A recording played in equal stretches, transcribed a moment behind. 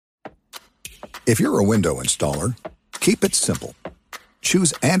If you're a window installer, keep it simple.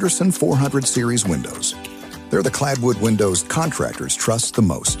 Choose Anderson 400 Series windows. They're the clapboard windows contractors trust the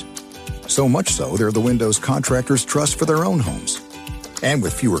most. So much so, they're the windows contractors trust for their own homes. And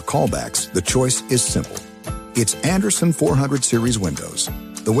with fewer callbacks, the choice is simple. It's Anderson 400 Series windows,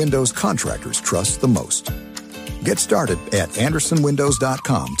 the windows contractors trust the most. Get started at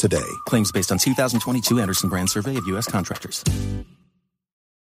AndersonWindows.com today. Claims based on 2022 Anderson brand survey of U.S. contractors.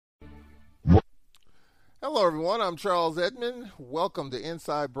 Hello, everyone. I'm Charles Edmond. Welcome to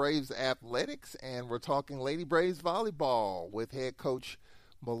Inside Braves Athletics, and we're talking Lady Braves volleyball with head coach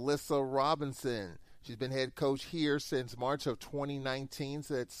Melissa Robinson. She's been head coach here since March of 2019,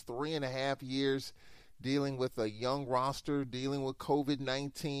 so that's 3.5 years dealing with a young roster, dealing with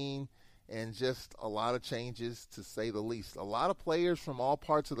COVID-19, and just a lot of changes, to say the least. A lot of players from all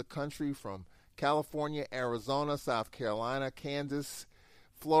parts of the country, from California, Arizona, South Carolina, Kansas,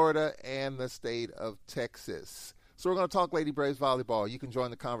 Florida, and the state of Texas. So we're going to talk Lady Braves volleyball. You can join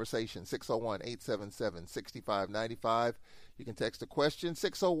the conversation, 601-877-6595. You can text a question,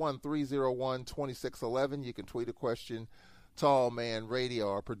 601-301-2611. You can tweet a question, Tall Man Radio.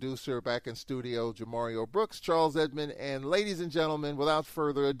 Our producer back in studio, Jamario Brooks, Charles Edmond, and ladies and gentlemen, without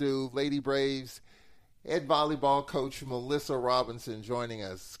further ado, Lady Braves head volleyball coach Melissa Robinson joining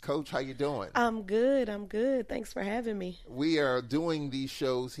us. Coach, how you doing? I'm good. Thanks for having me. We are doing these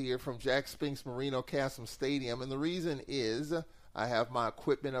shows here from Jack Spinks Marino Casem Stadium, and the reason is I have my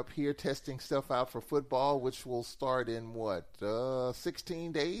equipment up here testing stuff out for football, which will start in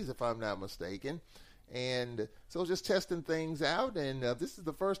 16 days, if I'm not mistaken. And so just testing things out, and this is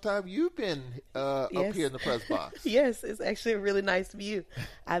the first time you've been up here in the press box. Yes, it's actually a really nice view.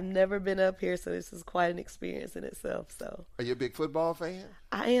 I've never been up here, so this is quite an experience in itself. So, are you a big football fan?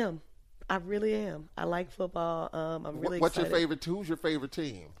 I am. I really am. I like football. I'm really What's excited. your favorite? Who's your favorite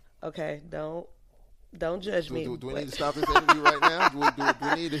team? Okay, don't judge me. Do we need to stop this interview right now? Do we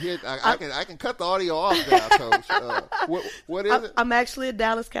need to hit? I can cut the audio off now, Coach. What is it? I'm actually a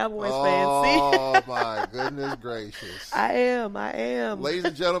Dallas Cowboys fan. Oh, my goodness gracious. I am. Ladies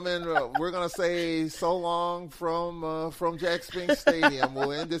and gentlemen, we're going to say so long from Jack Spinks Stadium.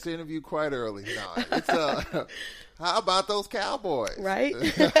 We'll end this interview quite early. No, it's how about those Cowboys? Right?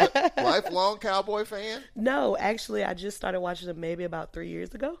 Lifelong Cowboy fan? No, actually, I just started watching them maybe about 3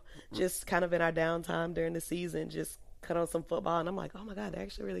 years ago. Just kind of in our downtime during the season, just cut on some football. And I'm like, oh, my God, they're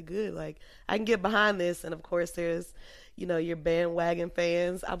actually really good. Like, I can get behind this. And, of course, there's, your bandwagon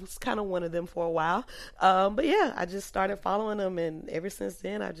fans. I was kind of one of them for a while. But, yeah, I just started following them. And ever since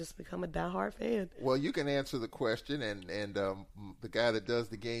then, I've just become a diehard fan. Well, you can answer the question. And the guy that does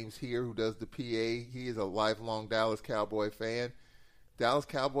the games here, who does the PA, he is a lifelong Dallas Cowboy fan. Dallas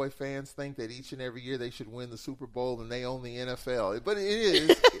Cowboy fans think that each and every year they should win the Super Bowl and they own the NFL. But it is.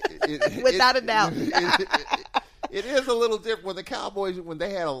 Without a doubt. It is a little different when the Cowboys, when they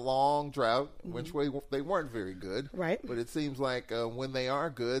had a long drought, which they weren't very good. Right. But it seems like when they are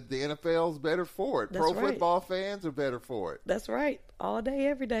good, the NFL's better for it. That's Pro right. football fans are better for it. That's right. All day,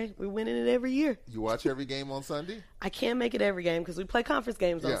 every day. We're winning it every year. You watch every game on Sunday? I can't make it every game because we play conference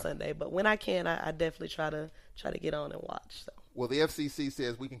games on Sunday. But when I can, I definitely try to get on and watch. So. Well, the FCC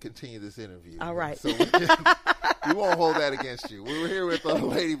says we can continue this interview. All right. So we won't hold that against you. We're here with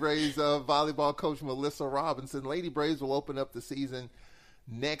Lady Braves volleyball coach Melissa Robinson. Lady Braves will open up the season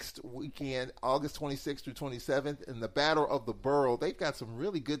next weekend, August 26th through 27th, in the Battle of the Borough. They've got some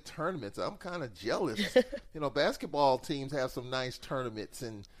really good tournaments. I'm kind of jealous. Basketball teams have some nice tournaments,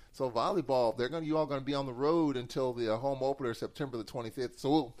 and so volleyball, you all going to be on the road until the home opener, September the 25th.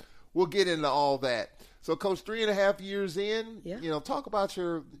 So we'll get into all that. So, Coach, 3.5 years in, talk about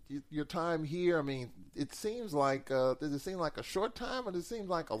your time here. I mean, it seems like, does it seem like a short time or does it seem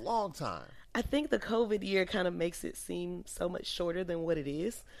like a long time? I think the COVID year kind of makes it seem so much shorter than what it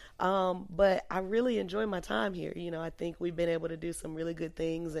is. But I really enjoy my time here. I think we've been able to do some really good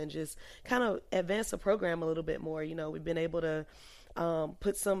things and just kind of advance the program a little bit more. We've been able to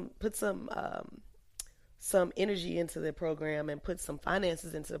put some energy into the program and put some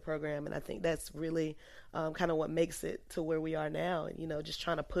finances into the program. And I think that's really kind of what makes it to where we are now. Just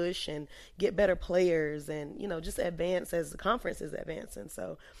trying to push and get better players and, just advance as the conference is advancing.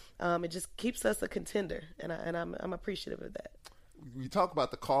 So it just keeps us a contender, and I'm appreciative of that. You talk about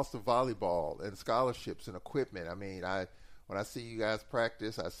the cost of volleyball and scholarships and equipment. I mean, when I see you guys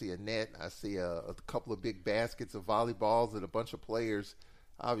practice, I see a net, I see a couple of big baskets of volleyballs and a bunch of players.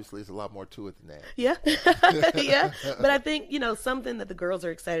 obviously it's a lot more to it than that. Yeah. Yeah. But I think, something that the girls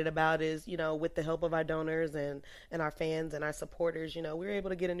are excited about is, with the help of our donors and our fans and our supporters, we were able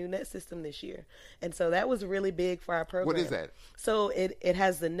to get a new net system this year. And so that was really big for our program. What is that? So it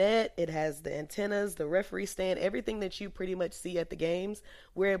has the net, it has the antennas, the referee stand, everything that you pretty much see at the games.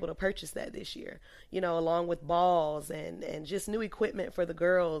 We're able to purchase that this year, along with balls and just new equipment for the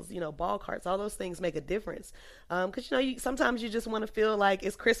girls, ball carts, all those things make a difference. Because, sometimes you just want to feel like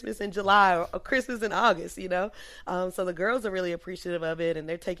it's Christmas in July or Christmas in August, So the girls are really appreciative of it, and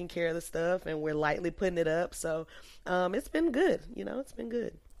they're taking care of the stuff, and we're lightly putting it up. So it's been good, it's been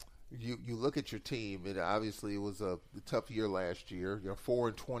good. You look at your team, and obviously it was a tough year last year. You're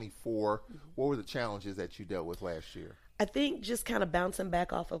 4-24. What were the challenges that you dealt with last year? I think just kind of bouncing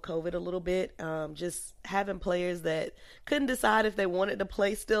back off of COVID a little bit, just having players that couldn't decide if they wanted to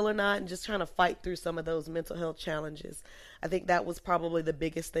play still or not, and just trying to fight through some of those mental health challenges. I think that was probably the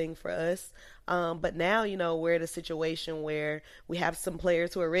biggest thing for us. But now, we're at a situation where we have some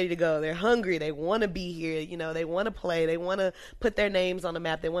players who are ready to go. They're hungry. They want to be here. They want to play. They want to put their names on the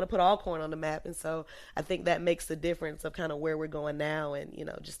map. They want to put Alcorn on the map. And so I think that makes the difference of kind of where we're going now. And,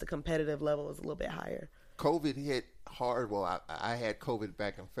 just the competitive level is a little bit higher. COVID hit hard. Well, I had COVID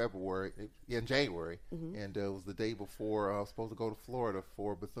back in January, and it was the day before I was supposed to go to Florida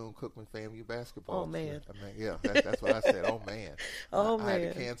for Bethune-Cookman FAMU basketball. Oh, man. Yeah, that's what I said. Oh, man. I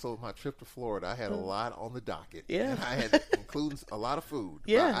had to cancel my trip to Florida. I had a lot on the docket. Yeah. And I had including a lot of food.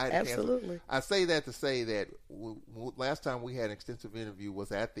 Yeah, I had absolutely. I say that to say that last time we had an extensive interview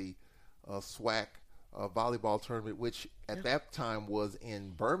was at the SWAC volleyball tournament, which at that time was in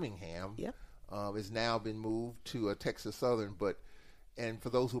Birmingham. Yep. Has now been moved to Texas Southern. And for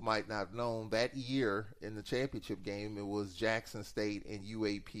those who might not have known, that year in the championship game, it was Jackson State and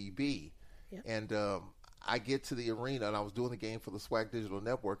UAPB. Yep. And I get to the arena, and I was doing the game for the SWAC Digital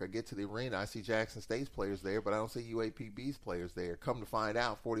Network. I get to the arena, I see Jackson State's players there, but I don't see UAPB's players there. Come to find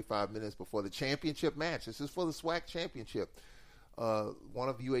out, 45 minutes before the championship match, this is for the SWAC championship, one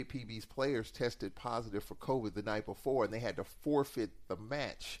of UAPB's players tested positive for COVID the night before, and they had to forfeit the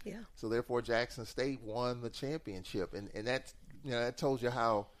match. Yeah. So therefore, Jackson State won the championship, and that tells you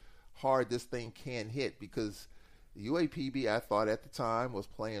how hard this thing can hit, because UAPB, I thought at the time, was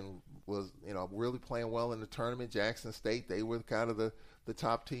really playing well in the tournament. Jackson State, they were kind of the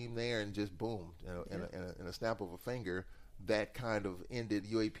top team there, and just boom, in a snap of a finger, that kind of ended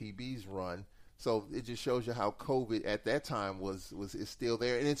UAPB's run. So it just shows you how COVID at that time is still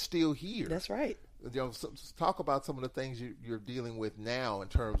there, and it's still here. That's right. Talk about some of the things you're dealing with now in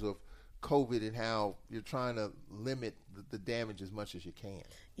terms of COVID and how you're trying to limit the damage as much as you can.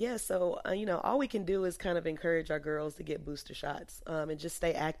 Yeah, so, all we can do is kind of encourage our girls to get booster shots and just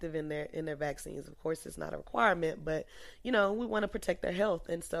stay active in their vaccines. Of course, it's not a requirement, but, we want to protect their health.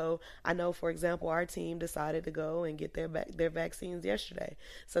 And so I know, for example, our team decided to go and get their vaccines yesterday.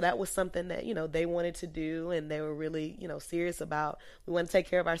 So that was something that, they wanted to do, and they were really, serious about. We want to take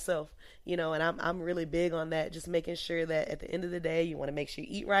care of ourselves, and I'm really big on that, just making sure that at the end of the day, you want to make sure you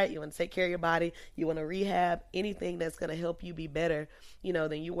eat right, you want to take care of your body, you want to rehab, anything that's going to help you be better,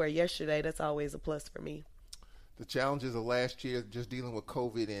 than you were yesterday. That's always a plus for me. The challenges of last year, just dealing with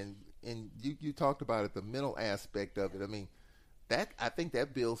COVID, and you talked about it, the mental aspect of it. I mean, I think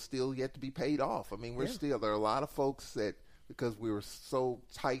that bill's still yet to be paid off. I mean, there are a lot of folks that, because we were so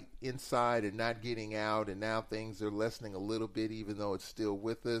tight inside and not getting out, and now things are lessening a little bit, even though it's still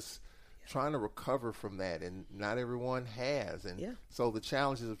with us, trying to recover from that, and not everyone has. And so the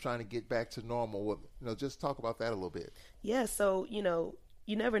challenges of trying to get back to normal, just talk about that a little bit. Yeah, so,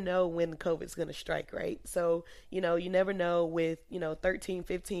 you never know when COVID's going to strike, right? So, you never know with, 13,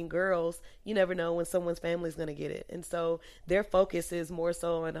 15 girls, you never know when someone's family is going to get it. And so their focus is more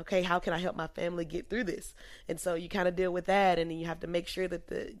so on, okay, how can I help my family get through this? And so you kind of deal with that, and then you have to make sure that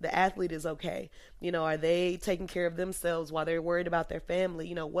the athlete is okay. Are they taking care of themselves while they're worried about their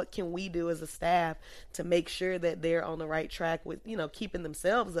family? What can we do as a staff to make sure that they're on the right track with, keeping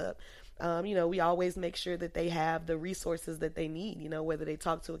themselves up? We always make sure that they have the resources that they need, whether they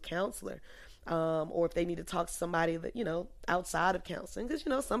talk to a counselor or if they need to talk to somebody that, outside of counseling.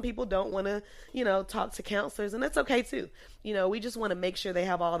 Because, some people don't want to, talk to counselors, and that's okay too. We just want to make sure they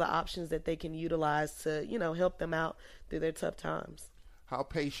have all the options that they can utilize to, help them out through their tough times. How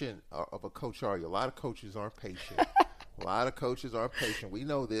patient of a coach are you? A lot of coaches aren't patient. A lot of coaches aren't patient. We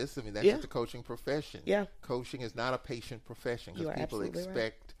know this. I mean, that's just the coaching profession. Yeah. Coaching is not a patient profession, because people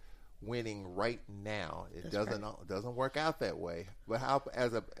expect winning right now. It That's doesn't work out that way. But how,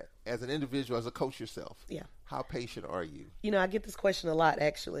 as an individual, as a coach yourself, Yeah. how patient are you? I get this question a lot,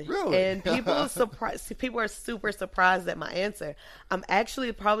 actually. Really? And people are super surprised at my answer. I'm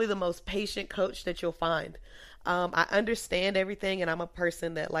actually probably the most patient coach that you'll find. I understand everything, and I'm a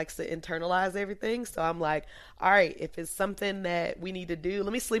person that likes to internalize everything. So I'm like, all right, if it's something that we need to do,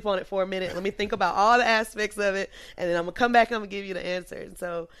 let me sleep on it for a minute. Let me think about all the aspects of it, and then I'm going to come back and I'm going to give you the answer. And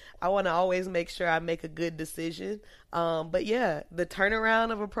so I want to always make sure I make a good decision. But yeah, the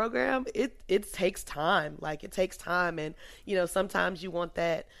turnaround of a program, it takes time. Like, it takes time. And, sometimes you want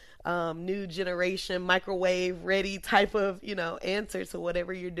that new generation microwave ready type of answer to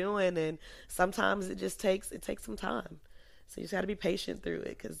whatever you're doing, and sometimes it takes some time, so you just got to be patient through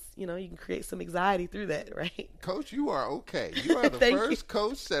it, because you can create some anxiety through that, right? Coach, you are okay. You are the first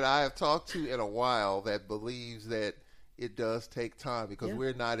coach that I have talked to in a while that believes that it does take time, because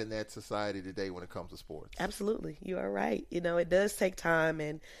we're not in that society today when it comes to sports. Absolutely. You are right. It does take time.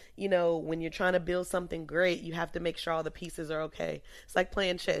 And, when you're trying to build something great, you have to make sure all the pieces are okay. It's like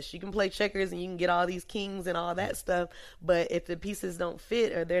playing chess. You can play checkers and you can get all these kings and all that stuff. But if the pieces don't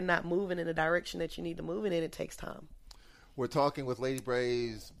fit or they're not moving in the direction that you need to move in, it takes time. We're talking with Lady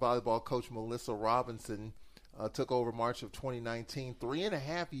Braves volleyball coach Melissa Robinson. Took over March of 2019,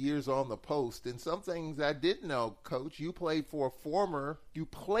 3.5 years on the post. And some things I didn't know, Coach, you played for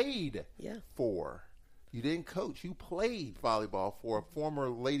you didn't coach, you played volleyball for a former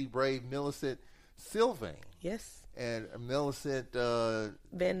Lady Brave, Millicent Sylvain. Yes. And Millicent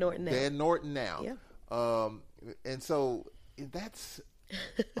Van Norton now. Yeah. And so that's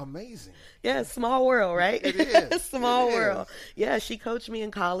amazing. Yeah, small world, right? It is. Small world. Yeah, she coached me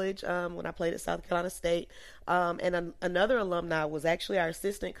in college when I played at South Carolina State. And another alumni was actually our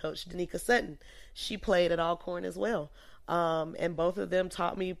assistant coach, Danica Sutton. She played at Alcorn as well. And both of them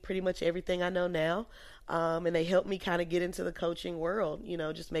taught me pretty much everything I know now. And they helped me kind of get into the coaching world,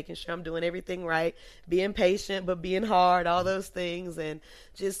 just making sure I'm doing everything right, being patient, but being hard, all those things, and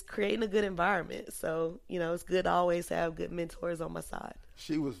just creating a good environment. So, it's good to always have good mentors on my side.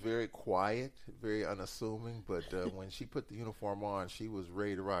 She was very quiet, very unassuming, but when she put the uniform on, she was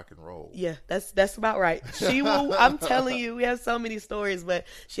ready to rock and roll. Yeah, that's about right. She will. I'm telling you, we have so many stories, but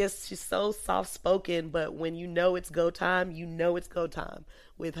she's so soft spoken. But when it's go time, it's go time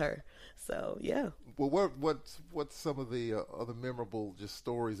with her. So yeah. Well, what's some of the other memorable just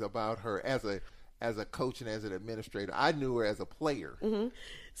stories about her as a coach and as an administrator? I knew her as a player. Mm-hmm.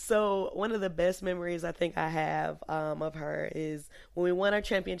 So one of the best memories I think I have of her is when we won our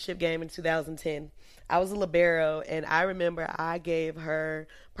championship game in 2010. I was a libero, and I remember I gave her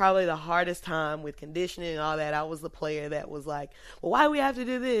probably the hardest time with conditioning and all that. I was the player that was like, well, why do we have to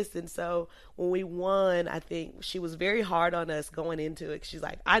do this? And so when we won, I think she was very hard on us going into it. She's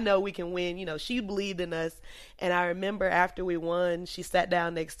like, I know we can win. She believed in us. And I remember after we won, she sat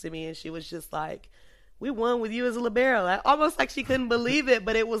down next to me and she was just like, we won with you as a libero. Almost like she couldn't believe it,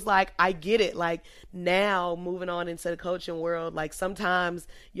 but it was like, I get it. Like, now moving on into the coaching world, like, sometimes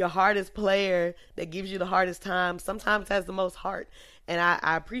your hardest player that gives you the hardest time sometimes has the most heart. And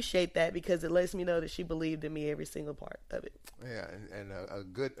I appreciate that, because it lets me know that she believed in me every single part of it. Yeah, and a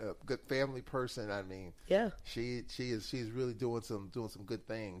good family person. I mean, yeah, she's really doing some good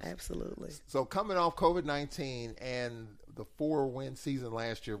things. Absolutely. So coming off COVID-19 and the 4-win season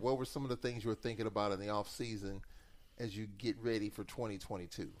last year, what were some of the things you were thinking about in the off season as you get ready for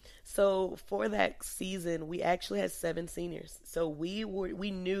 2022? So for that season, we actually had 7 seniors. So we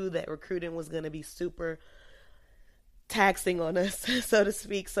knew that recruiting was going to be super taxing on us, so to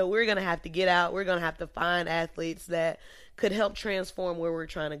speak. So we're going to have to get out. We're going to have to find athletes that could help transform where we're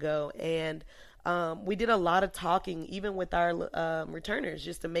trying to go. And we did a lot of talking, even with our returners,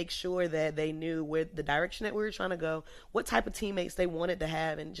 just to make sure that they knew where the direction that we were trying to go, what type of teammates they wanted to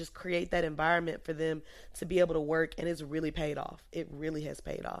have, and just create that environment for them to be able to work. And it's really paid off. It really has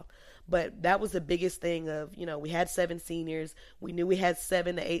paid off. But that was the biggest thing of, we had 7 seniors. We knew we had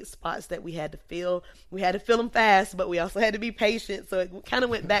 7 to 8 spots that we had to fill. We had to fill them fast, but we also had to be patient. So it kind of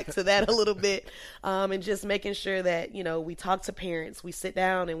went back to that a little bit. And just making sure that, we talk to parents, we sit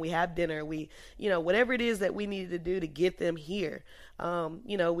down and we have dinner. We, whatever it is that we needed to do to get them here,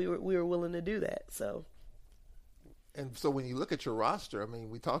 we were willing to do that. So. And so when you look at your roster, I mean,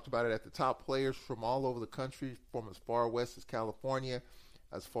 we talked about it at the top, players from all over the country, from as far west as California,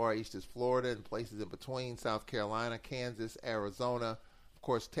 as far east as Florida, and places in between, South Carolina, Kansas, Arizona, of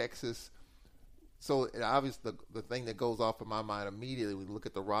course, Texas. So obviously the thing that goes off in my mind immediately when we look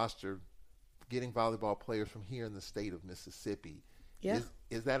at the roster, getting volleyball players from here in the state of Mississippi. Yeah.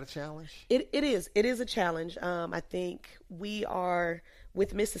 Is that a challenge? It is. It is a challenge. I think we are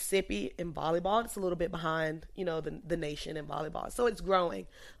with Mississippi in volleyball, it's a little bit behind, the nation in volleyball. So it's growing.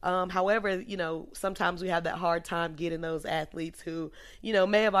 However, sometimes we have that hard time getting those athletes who,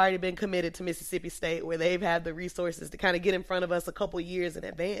 may have already been committed to Mississippi State, where they've had the resources to kind of get in front of us a couple years in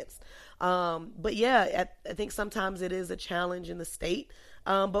advance. But yeah, I think sometimes it is a challenge in the state.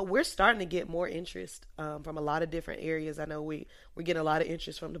 But we're starting to get more interest from a lot of different areas. I know we're getting a lot of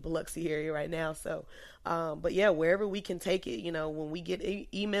interest from the Biloxi area right now. So, but yeah, wherever we can take it, when we get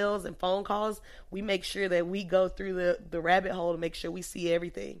emails and phone calls, we make sure that we go through the rabbit hole to make sure we see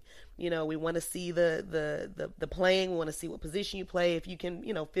everything. We want to see the playing. We want to see what position you play. If you can,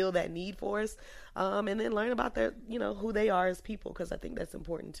 feel that need for us, and then learn about their, who they are as people, because I think that's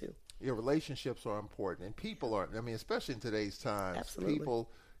important too. Yeah, relationships are important, and people are. I mean, especially in today's times, Absolutely.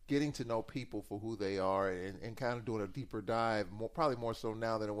 People getting to know people for who they are, and kind of doing a deeper dive, probably more so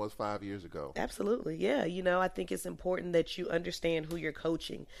now than it was 5 years ago. Absolutely, yeah. I think it's important that you understand who you're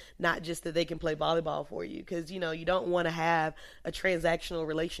coaching, not just that they can play volleyball for you, because you don't want to have a transactional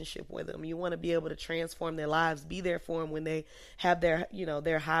relationship with them. You want to be able to transform their lives, be there for them when they have their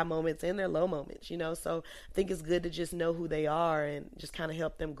their high moments and their low moments. So I think it's good to just know who they are and just kind of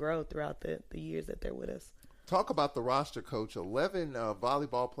help them grow throughout the years that they're with us. Talk about the roster, Coach. 11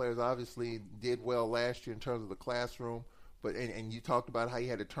 volleyball players obviously did well last year in terms of the classroom, but and you talked about how you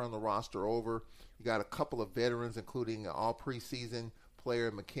had to turn the roster over. You got a couple of veterans, including all preseason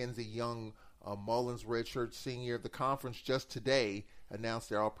player Mackenzie Young, Mullins redshirt senior. The conference just today announced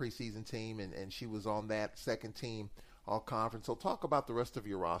their all preseason team, and she was on that second team all conference. So talk about the rest of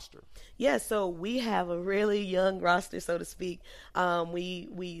your roster. Yeah, so we have a really young roster, so to speak. We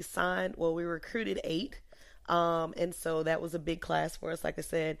recruited 8. And so that was a big class for us, like I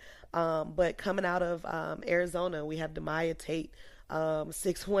said. But coming out of Arizona, we have Demaya Tate,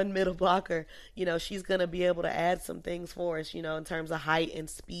 6'1" middle blocker. She's going to be able to add some things for us, in terms of height and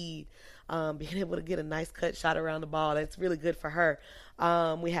speed. Being able to get a nice cut shot around the ball, that's really good for her.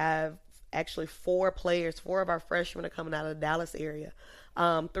 We have actually 4 of our freshmen are coming out of the Dallas area.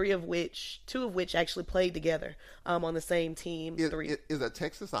 2 of which actually played together on the same team. Is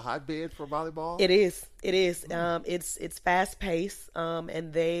Texas a hotbed for volleyball? It is. It's fast paced,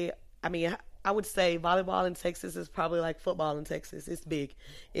 and I would say volleyball in Texas is probably like football in Texas. It's big.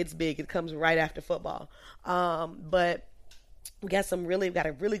 It comes right after football. But we got a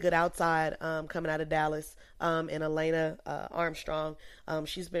really good outside coming out of Dallas, and Elena Armstrong.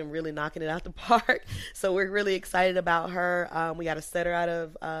 She's been really knocking it out the park, so we're really excited about her. We got a setter out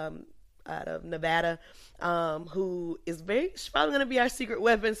of Nevada, who is she's probably going to be our secret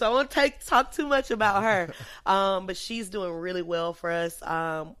weapon, so I won't talk too much about her. But she's doing really well for us.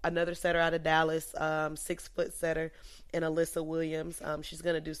 Another setter out of Dallas, 6-foot setter, and Alyssa Williams. She's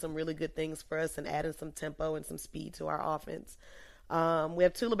going to do some really good things for us and adding some tempo and some speed to our offense. We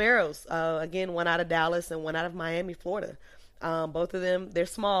have 2 liberos, again, one out of Dallas and one out of Miami, Florida. Both of them, they're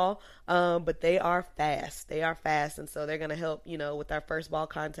small, but they are fast. And so they're going to help, with our first ball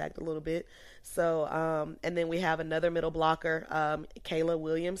contact a little bit. So, and then we have another middle blocker, Kayla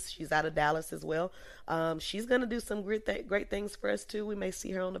Williams. She's out of Dallas as well. She's going to do some great things for us too. We may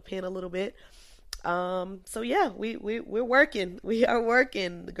see her on the pin a little bit. So yeah, we're working. We are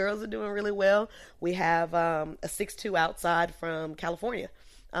working. The girls are doing really well. We have a 6'2" outside from California,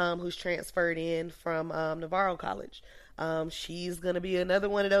 who's transferred in from Navarro College. She's going to be another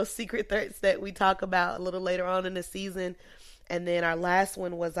one of those secret threats that we talk about a little later on in the season. And then our last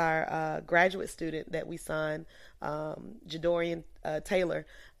one was our graduate student that we signed, Jadorian Taylor,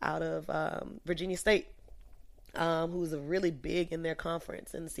 out of Virginia State. Who's really big in their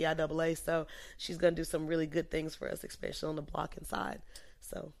conference in the CIAA. So she's going to do some really good things for us, especially on the blocking side.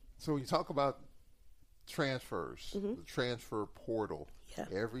 So you talk about transfers, the transfer portal. Yeah.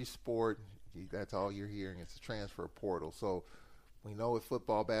 Every sport, that's all you're hearing. It's a transfer portal. So we know with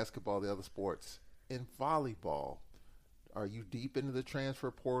football, basketball, the other sports. In volleyball, are you deep into the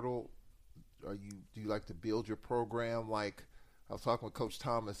transfer portal? Do you like to build your program like – I was talking with Coach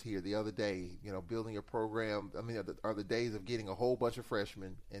Thomas here the other day, building a program. I mean, are the days of getting a whole bunch of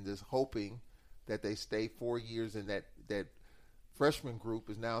freshmen and just hoping that they stay 4 years and that freshman group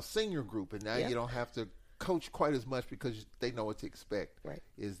is now a senior group, and now you don't have to coach quite as much because they know what to expect. Right.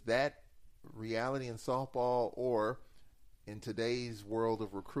 Is that reality in softball, or in today's world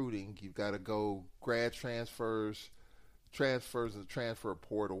of recruiting, you've got to go grad transfers, and the transfer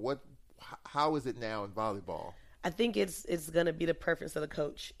portal? How is it now in volleyball? I think it's going to be the preference of the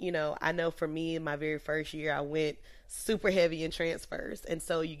coach. You know, I know for me in my very first year, I went super heavy in transfers. And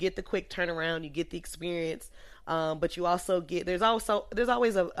so you get the quick turnaround, you get the experience, but you also get, there's always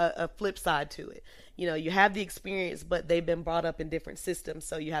a flip side to it. You know, you have the experience, but they've been brought up in different systems,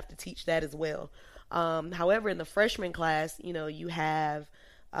 so you have to teach that as well. However, in the freshman class, you know, you have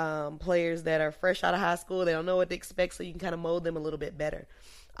players that are fresh out of high school. They don't know what to expect, so you can kind of mold them a little bit better.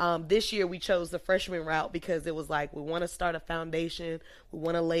 This year we chose the freshman route because it was like we want to start a foundation, we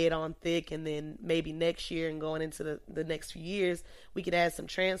want to lay it on thick, and then maybe next year and going into the next few years, we could add some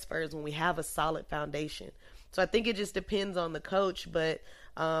transfers when we have a solid foundation. So I think it just depends on the coach, but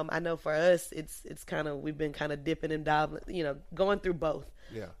I know for us, it's kind of, we've been kind of dipping and diving, you know, going through both.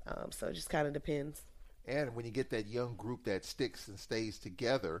 Yeah. So it just kind of depends. And when you get that young group that sticks and stays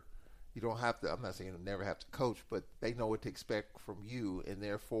together, you don't have to, I'm not saying you never have to coach, but they know what to expect from you, and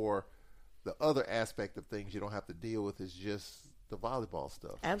therefore the other aspect of things you don't have to deal with is just the volleyball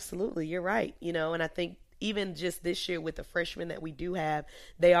stuff. Absolutely, you're right. You know, and I think even just this year with the freshmen that we do have,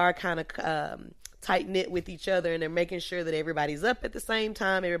 they are kind of tight-knit with each other, and they're making sure that everybody's up at the same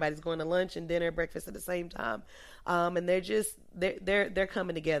time, everybody's going to lunch and dinner, breakfast at the same time. And they're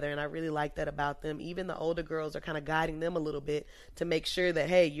coming together, and I really like that about them. Even the older girls are kind of guiding them a little bit to make sure that,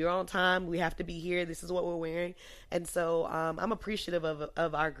 hey, you're on time, we have to be here, this is what we're wearing. And so I'm appreciative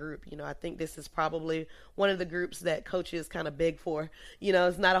of our group. You know, I think this is probably one of the groups that coaches kind of beg for. You know,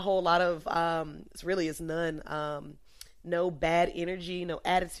 it's not a whole lot of it's none. No bad energy, no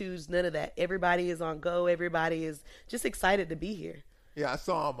attitudes, none of that. Everybody is on go. Everybody is just excited to be here. Yeah, I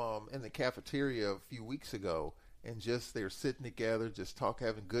saw them in the cafeteria a few weeks ago, and just they're sitting together, just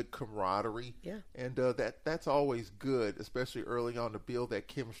having good camaraderie. Yeah. And that's always good, especially early on, to build that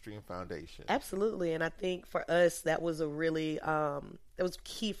chemistry and foundation. Absolutely, and I think for us that was a really that was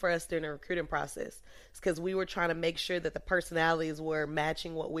key for us during the recruiting process. It's because we were trying to make sure that the personalities were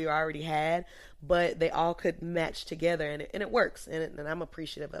matching what we already had, but they all could match together, and it works, and I'm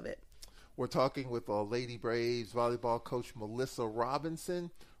appreciative of it. We're talking with Lady Braves volleyball coach Melissa Robinson.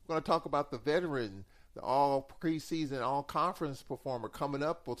 We're going to talk about the veteran, the all preseason, all conference performer coming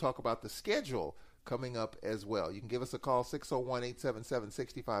up. We'll talk about the schedule coming up as well. You can give us a call,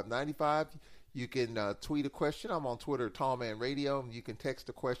 601-877-6595. You can tweet a question. I'm on Twitter, Tallman Radio. You can text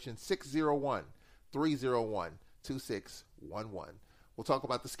a question, 601-301-2611. We'll talk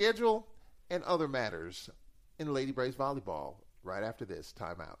about the schedule and other matters in Lady Braves volleyball right after this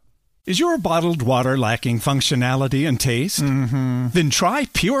timeout. Is your bottled water lacking functionality and taste? Mm-hmm. Then try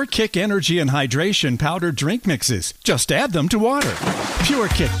Pure Kick Energy and Hydration powdered drink mixes. Just add them to water. Pure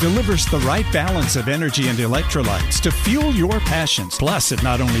Kick delivers the right balance of energy and electrolytes to fuel your passions. Plus, it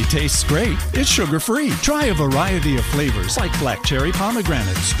not only tastes great, it's sugar-free. Try a variety of flavors like black cherry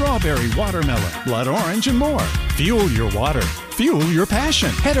pomegranate, strawberry watermelon, blood orange, and more. Fuel your water. Fuel your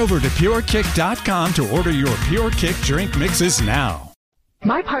passion. Head over to purekick.com to order your Pure Kick drink mixes now.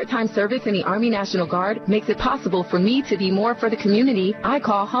 My part-time service in the Army National Guard makes it possible for me to be more for the community I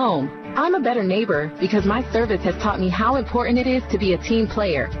call home. I'm a better neighbor because my service has taught me how important it is to be a team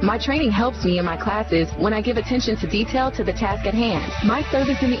player. My training helps me in my classes when I give attention to detail to the task at hand. My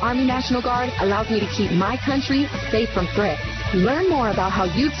service in the Army National Guard allows me to keep my country safe from threats. Learn more about how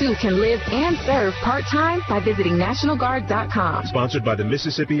you too can live and serve part-time by visiting NationalGuard.com. Sponsored by the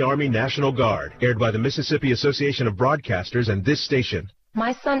Mississippi Army National Guard. Aired by the Mississippi Association of Broadcasters and this station.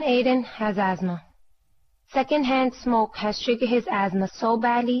 My son Aiden has asthma. Secondhand smoke has triggered his asthma so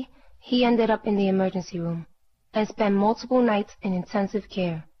badly, he ended up in the emergency room and spent multiple nights in intensive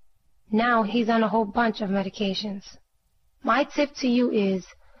care. Now he's on a whole bunch of medications. My tip to you is,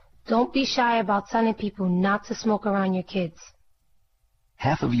 don't be shy about telling people not to smoke around your kids.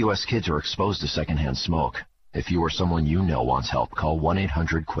 Half of U.S. kids are exposed to secondhand smoke. If you or someone you know wants help, call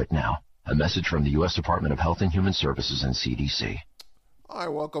 1-800-QUIT-NOW. A message from the U.S. Department of Health and Human Services and CDC. All right,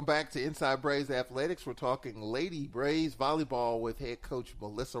 welcome back to Inside Braves Athletics. We're talking Lady Braves volleyball with head coach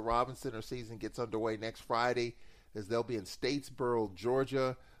Melissa Robinson. Her season gets underway next Friday as they'll be in Statesboro,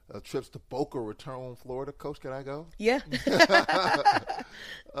 Georgia. Trips to Boca Raton, Florida. Coach, can I go? Yeah.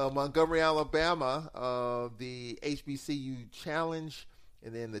 Montgomery, Alabama, the HBCU Challenge,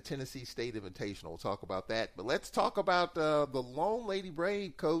 and then the Tennessee State Invitational. We'll talk about that. But let's talk about the lone Lady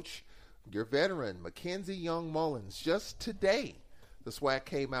Brave, Coach, your veteran, Mackenzie Young Mullins. Just today, the SWAC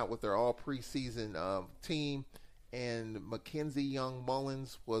came out with their all preseason team, and Mackenzie Young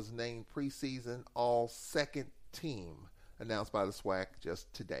Mullins was named preseason all second team, announced by the SWAC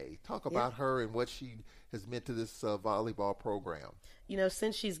just today. Talk about her and what she has meant to this volleyball program. You know,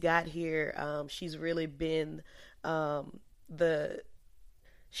 since she's got here, she's really been the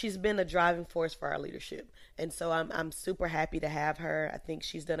she's been a driving force for our leadership. And so I'm super happy to have her. I think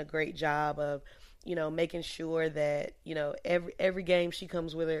she's done a great job of, making sure that, every game she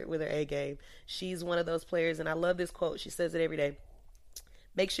comes with her A game. She's one of those players, and I love this quote. She says it every day.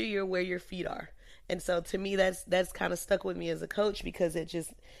 Make sure you're where your feet are. And so to me, that's kind of stuck with me as a coach, because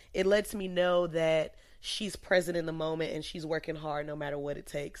it lets me know that she's present in the moment and she's working hard no matter what it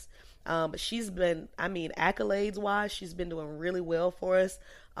takes. But she's been, accolades wise, she's been doing really well for us.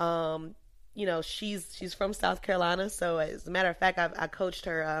 She's from South Carolina. So as a matter of fact, I coached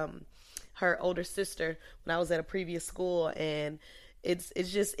her older sister when I was at a previous school, and it's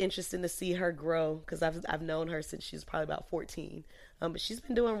just interesting to see her grow, because I've known her since she was probably about 14. But she's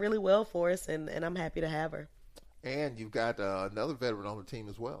been doing really well for us, and I'm happy to have her. And you've got another veteran on the team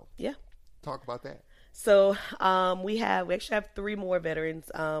as well. Yeah. Talk about that. So we actually have 3 more veterans.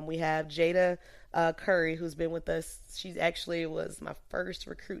 We have Jada Curry, who's been with us. She actually was my first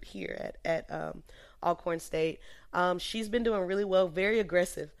recruit here at Alcorn State. She's been doing really well, very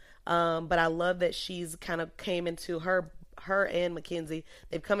aggressive. But I love that she's kind of came into her and Mackenzie,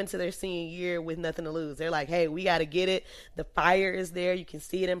 they've come into their senior year with nothing to lose. They're like, hey, we got to get it. The fire is there. You can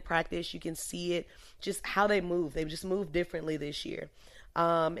see it in practice. You can see it just how they move. They've just moved differently this year.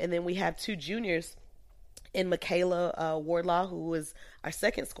 And then we have 2 juniors in Michaela Wardlaw, who was our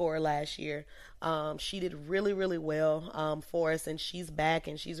second scorer last year. She did really, really well for us, and she's back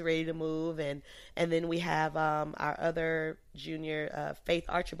and she's ready to move. And then we have our other junior, Faith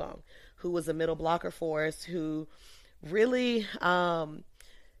Archibong, who was a middle blocker for us, who really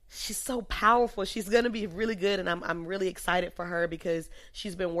she's so powerful. She's going to be really good, and I'm really excited for her, because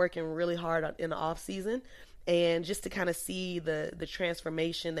she's been working really hard in the off season. And just to kind of see the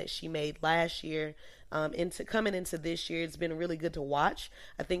transformation that she made last year into coming into this year, it's been really good to watch.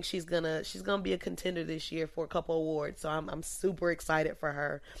 I think she's gonna be a contender this year for a couple awards. So I'm super excited for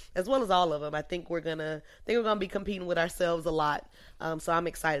her, as well as all of them. I think we're gonna be competing with ourselves a lot. So I'm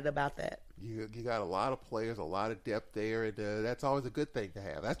excited about that. You got a lot of players, a lot of depth there, and that's always a good thing to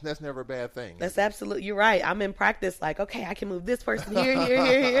have. That's never a bad thing. That's absolutely, you're right. I'm in practice like, okay, I can move this person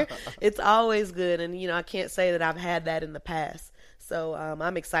here. It's always good, and I can't say that I've had that in the past. So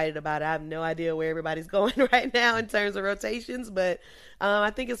I'm excited about it. I have no idea where everybody's going right now in terms of rotations, but I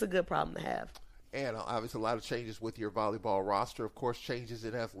think it's a good problem to have. And obviously a lot of changes with your volleyball roster. Of course, changes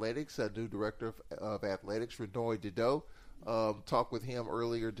in athletics. A new director of athletics, Renoy Dido. Talk with him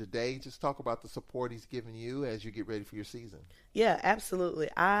earlier today. Just talk about the support he's given you as you get ready for your season. Yeah, absolutely.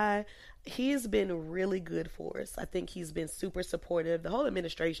 He's been really good for us. I think he's been super supportive. The whole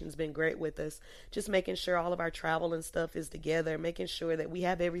administration's been great with us, just making sure all of our travel and stuff is together, making sure that we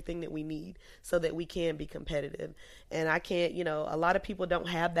have everything that we need so that we can be competitive. And I can't, a lot of people don't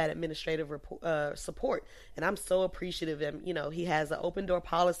have that administrative support, and I'm so appreciative. And, he has an open door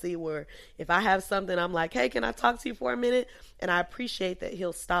policy where if I have something, I'm like, hey, can I talk to you for a minute? And I appreciate that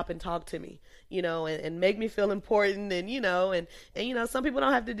he'll stop and talk to me, and make me feel important. And some people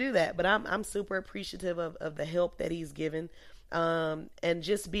don't have to do that, but I'm super appreciative of the help that he's given. And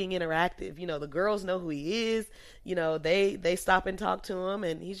just being interactive. The girls know who he is. They stop and talk to him,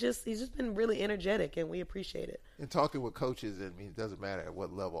 and he's just been really energetic, and we appreciate it. And talking with coaches, it doesn't matter at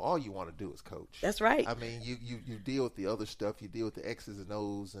what level. All you want to do is coach. That's right. You deal with the other stuff. You deal with the X's and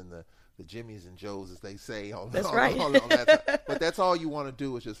O's and the Jimmies and Joes, as they say. That's right. On that. But that's all you want to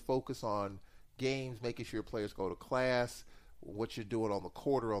do is just focus on games, making sure your players go to class, what you're doing on the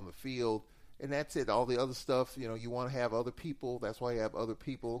court or on the field. And that's it. All the other stuff, you want to have other people. That's why you have other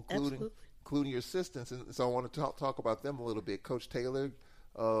people, including your assistants. And so I want to talk about them a little bit. Coach Taylor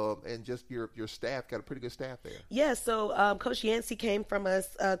and just your staff, got a pretty good staff there. Yeah, so Coach Yancey came from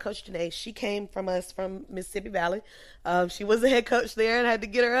us. Coach Janae, she came from us from Mississippi Valley. She was the head coach there, and I had to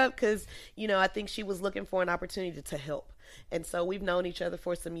get her up because, I think she was looking for an opportunity to help. And so we've known each other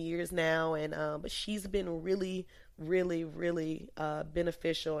for some years now, and but she's been really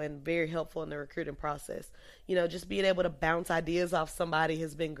beneficial and very helpful in the recruiting process. Just being able to bounce ideas off somebody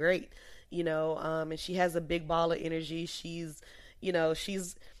has been great. And she has a big ball of energy. She's a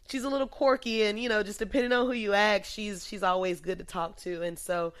little quirky, and just depending on who you ask, she's always good to talk to. And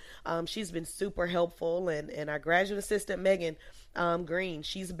so she's been super helpful. And our graduate assistant Megan Green,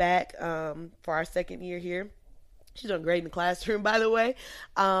 she's back for our second year here. She's doing great in the classroom, by the way.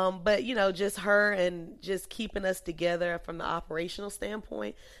 But, just her and just keeping us together from the operational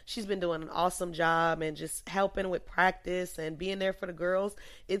standpoint, she's been doing an awesome job and just helping with practice and being there for the girls.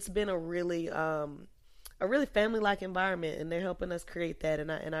 It's been a really family-like environment, and they're helping us create that,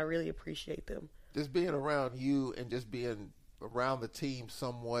 and I really appreciate them. Just being around you and just being around the team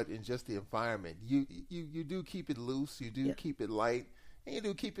somewhat in just the environment, you do keep it loose, you do keep it light. And you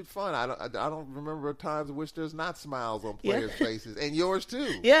do keep it fun. I don't remember times in which there's not smiles on players' faces, and yours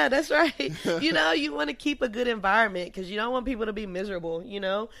too. Yeah, that's right. You want to keep a good environment because you don't want people to be miserable.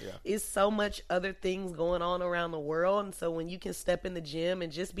 It's so much other things going on around the world, and so when you can step in the gym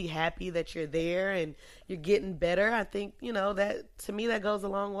and just be happy that you're there and you're getting better, I think that to me that goes a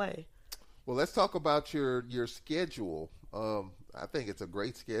long way. Well, let's talk about your schedule. I think it's a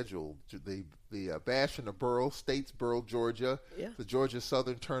great schedule. The Bash in the Borough, Statesboro, Georgia. Yeah. The Georgia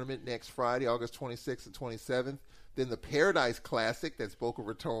Southern Tournament next Friday, August 26th and 27th. Then the Paradise Classic, that's Boca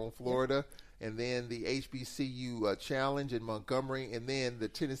Raton, Florida. Yeah. And then the HBCU Challenge in Montgomery. And then the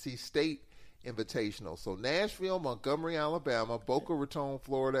Tennessee State Invitational. So Nashville, Montgomery, Alabama, Boca Raton,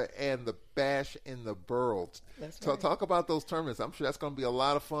 Florida, and the Bash in the Borough. That's so right. Talk about those tournaments. I'm sure that's going to be a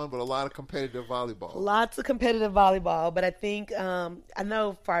lot of fun, but a lot of competitive volleyball. Lots of competitive volleyball, but I think I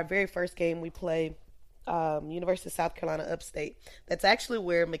know for our very first game we played University of South Carolina Upstate. That's actually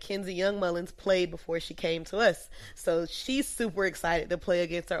where Mackenzie Young Mullins played before she came to us. So she's super excited to play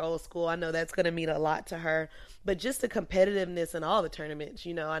against her old school. I know that's going to mean a lot to her. But just the competitiveness in all the tournaments.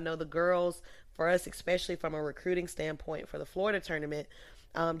 I know the girls, for us, especially from a recruiting standpoint for the Florida tournament,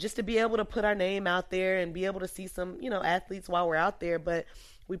 just to be able to put our name out there and be able to see some, athletes while we're out there. But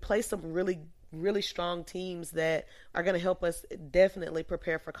we play some really, really strong teams that are going to help us definitely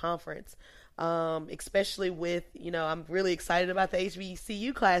prepare for conference. Especially with, I'm really excited about the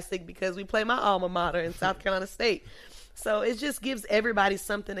HBCU Classic because we play my alma mater in South Carolina State. So it just gives everybody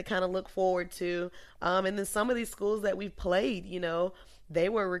something to kind of look forward to. And then some of these schools that we've played, they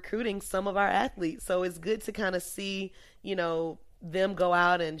were recruiting some of our athletes. So it's good to kind of see, them go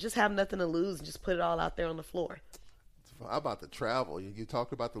out and just have nothing to lose and just put it all out there on the floor. How about the travel? You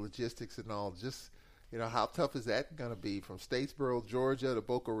talked about the logistics and all. Just, how tough is that going to be from Statesboro, Georgia to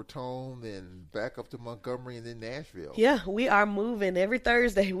Boca Raton, then back up to Montgomery and then Nashville? Yeah, we are moving. Every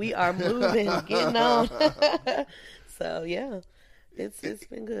Thursday we are moving, getting on. So, yeah, it's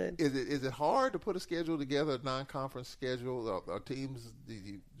been good. Is it hard to put a schedule together, a non-conference schedule?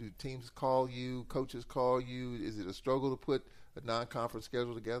 Do teams call you, coaches call you? Is it a struggle to put a non-conference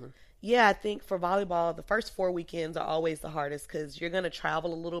schedule together? Yeah, I think for volleyball, the first 4 weekends are always the hardest because you're going to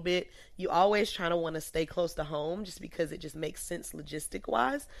travel a little bit. You always try to want to stay close to home just because it just makes sense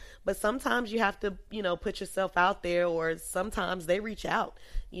logistic-wise. But sometimes you have to, put yourself out there, or sometimes they reach out.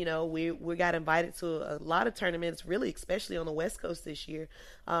 We got invited to a lot of tournaments, really, especially on the West Coast this year.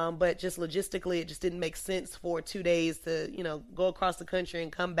 But just logistically, it just didn't make sense for 2 days to, go across the country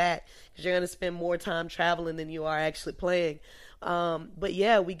and come back because you're going to spend more time traveling than you are actually playing. But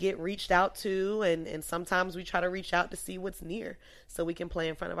yeah, we get reached out to, and sometimes we try to reach out to see what's near so we can play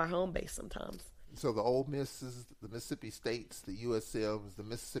in front of our home base sometimes. So the Ole Misses, the Mississippi States, the USMs, the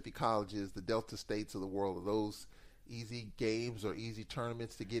Mississippi colleges, the Delta States of the world, are those easy games or easy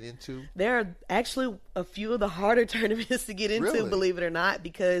tournaments to get into? There are actually a few of the harder tournaments to get into, really? Believe it or not,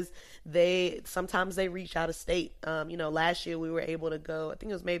 because sometimes they reach out of state. Last year we were able to go, I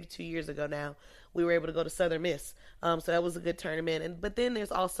think it was maybe 2 years ago now, we were able to go to Southern Miss. So that was a good tournament. But then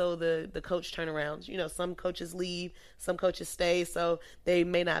there's also the coach turnarounds. Some coaches leave, some coaches stay, so they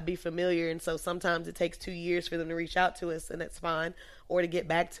may not be familiar. And so sometimes it takes 2 years for them to reach out to us, and that's fine, or to get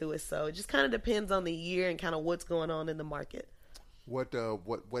back to us. So it just kind of depends on the year and kind of what's going on in the market. What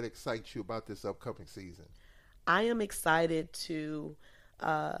excites you about this upcoming season? I am excited to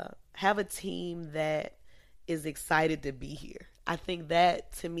have a team that is excited to be here. I think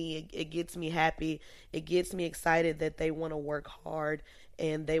that, to me, it gets me happy. It gets me excited that they want to work hard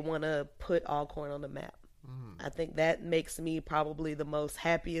and they want to put Alcorn on the map. I think that makes me probably the most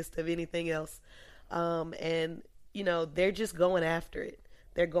happiest of anything else. And they're just going after it.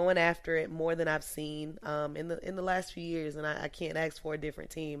 They're going after it more than I've seen in the last few years, and I can't ask for a different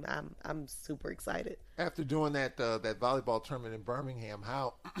team. I'm super excited. After doing that volleyball tournament in Birmingham,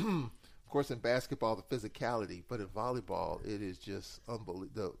 how of course in basketball the physicality, but in volleyball it is just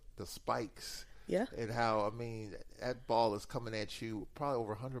unbelievable. The spikes, yeah, and how that ball is coming at you probably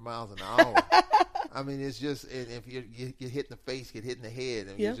over 100 miles an hour. It's just, and if you get hit in the face, get hit in the head,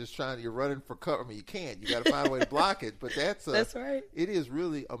 and you're just you're running for cover. You can't. You got to find a way to block it. But that's right. It is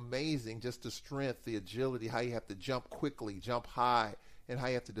really amazing, just the strength, the agility, how you have to jump quickly, jump high, and how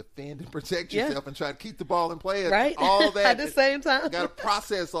you have to defend and protect yourself and try to keep the ball in play. Right. All that at the same time. Got to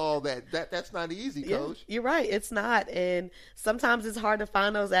process all that. That's not easy, Coach. You're right. It's not. And sometimes it's hard to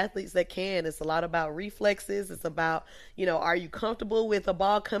find those athletes that can. It's a lot about reflexes. It's about, are you comfortable with a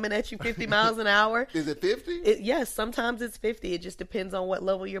ball coming at you 50 miles an hour? Is it 50? Yes, sometimes it's 50. It just depends on what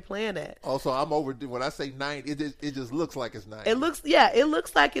level you're playing at. Also, I'm over. When I say 90, it just looks like it's 90. It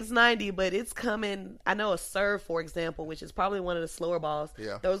looks like it's 90, but it's coming. I know a serve, for example, which is probably one of the slower balls.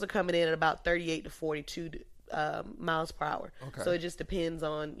 Yeah. Those are coming in at about 38 to 42 miles per hour. Okay. So it just depends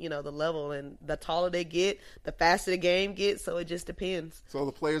on, the level, and the taller they get, the faster the game gets. So it just depends. So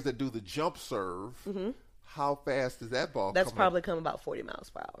the players that do the jump serve, how fast is that ball? That's probably coming about 40 miles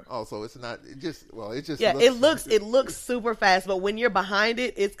per hour. Oh, so it's not. It just it looks super fast, but when you're behind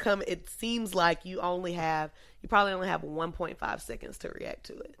it, it seems like you probably only have 1.5 seconds to react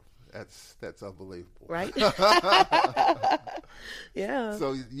to it. That's unbelievable, right? Yeah.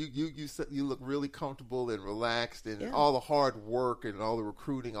 So you look really comfortable and relaxed, and all the hard work and all the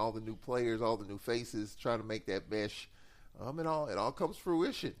recruiting, all the new players, all the new faces, trying to make that mesh. It all comes to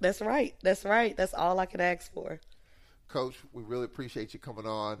fruition. That's right. That's all I could ask for. Coach, we really appreciate you coming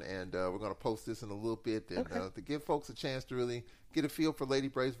on, and we're going to post this in a little bit, and to give folks a chance to really get a feel for Lady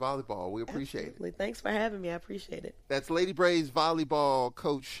Braves volleyball. We appreciate it. Thanks for having me. I appreciate it. That's Lady Braves volleyball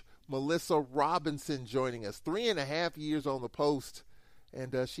coach Melissa Robinson joining us. 3.5 years on the post,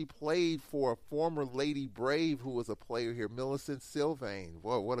 and she played for a former Lady Brave who was a player here, Millicent Sylvain.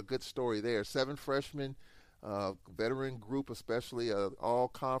 Whoa, what a good story there. 7 freshmen. Veteran group, especially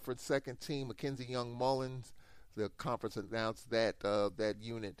all-conference second team, Mackenzie Young Mullins. The conference announced that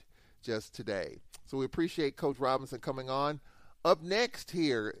unit just today. So we appreciate Coach Robinson coming on. Up next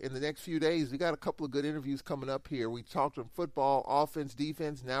here in the next few days, we got a couple of good interviews coming up here. We talked on football, offense,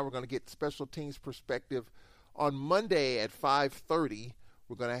 defense. Now we're going to get special teams perspective. On Monday at 5:30,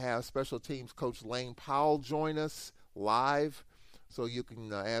 we're going to have special teams coach Lane Powell join us live. So you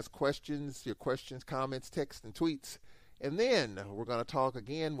can ask questions, your questions, comments, texts, and tweets. And then we're going to talk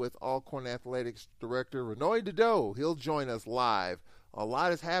again with Alcorn Athletics Director Renoy Dedeaux. He'll join us live. A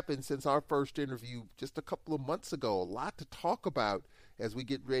lot has happened since our first interview just a couple of months ago. A lot to talk about as we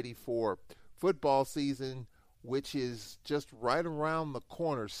get ready for football season, which is just right around the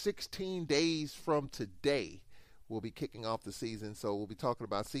corner. 16 days from today, we'll be kicking off the season. So we'll be talking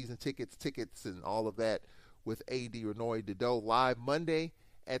about season tickets, and all of that with AD Renoy Dedeaux live Monday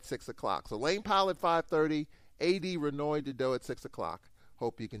at 6 o'clock. So Lane Powell at 5:30, AD Renoy Dedeaux at 6 o'clock.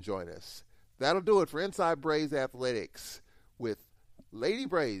 Hope you can join us. That'll do it for Inside Braves Athletics with Lady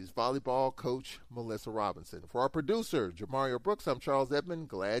Braves volleyball coach Melissa Robinson. For our producer, Jamario Brooks, I'm Charles Edmond.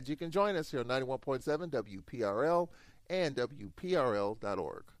 Glad you can join us here on 91.7 WPRL and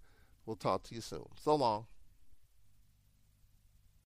WPRL.org. We'll talk to you soon. So long.